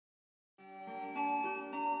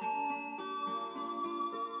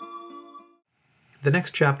The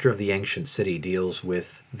next chapter of the ancient city deals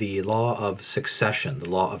with the law of succession, the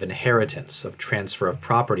law of inheritance, of transfer of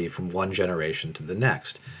property from one generation to the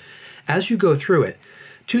next. As you go through it,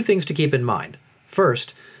 two things to keep in mind.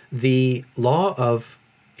 First, the law of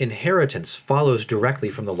inheritance follows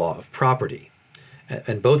directly from the law of property,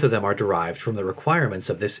 and both of them are derived from the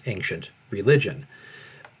requirements of this ancient religion.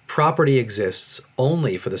 Property exists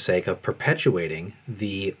only for the sake of perpetuating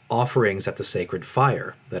the offerings at the sacred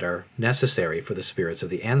fire that are necessary for the spirits of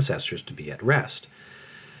the ancestors to be at rest.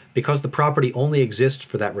 Because the property only exists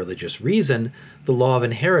for that religious reason, the law of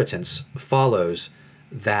inheritance follows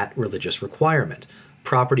that religious requirement.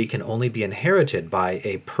 Property can only be inherited by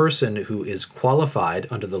a person who is qualified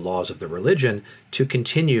under the laws of the religion to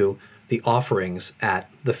continue the offerings at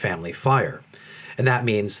the family fire. And that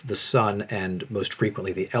means the son and most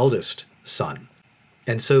frequently the eldest son.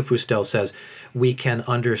 And so Fustel says, we can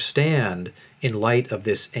understand in light of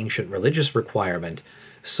this ancient religious requirement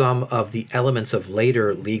some of the elements of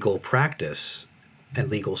later legal practice and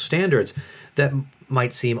legal standards that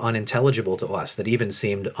might seem unintelligible to us, that even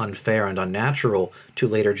seemed unfair and unnatural to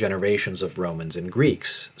later generations of Romans and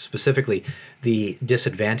Greeks, specifically the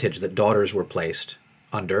disadvantage that daughters were placed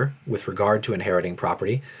under with regard to inheriting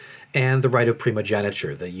property, and the right of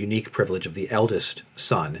primogeniture, the unique privilege of the eldest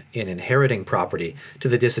son in inheriting property to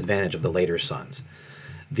the disadvantage of the later sons.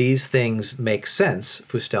 These things make sense,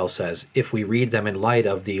 Fustel says, if we read them in light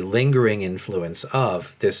of the lingering influence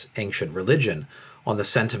of this ancient religion on the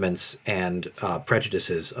sentiments and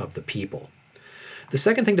prejudices of the people. The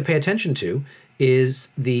second thing to pay attention to is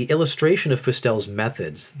the illustration of Fustel's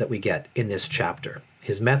methods that we get in this chapter.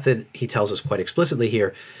 His method, he tells us quite explicitly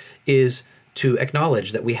here, is to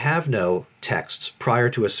acknowledge that we have no texts prior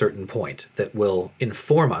to a certain point that will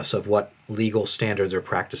inform us of what legal standards or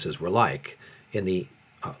practices were like in the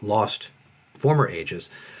lost former ages,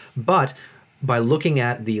 but by looking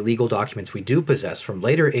at the legal documents we do possess from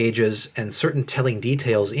later ages and certain telling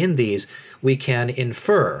details in these, we can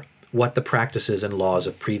infer what the practices and laws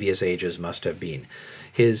of previous ages must have been.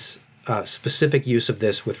 His specific use of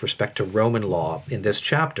this with respect to Roman law in this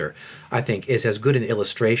chapter, I think, is as good an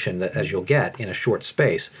illustration as you'll get in a short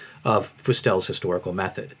space of Fustel's historical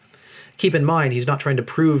method. Keep in mind, he's not trying to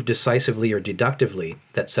prove decisively or deductively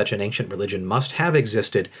that such an ancient religion must have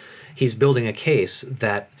existed. He's building a case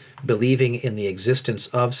that believing in the existence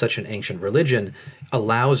of such an ancient religion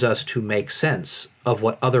allows us to make sense of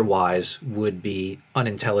what otherwise would be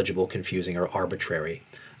unintelligible, confusing, or arbitrary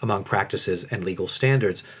among practices and legal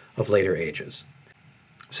standards of later ages.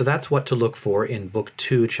 So that's what to look for in Book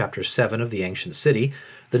 2, Chapter 7 of the Ancient City.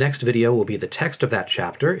 The next video will be the text of that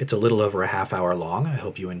chapter. It's a little over a half hour long. I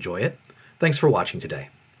hope you enjoy it. Thanks for watching today.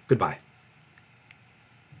 Goodbye.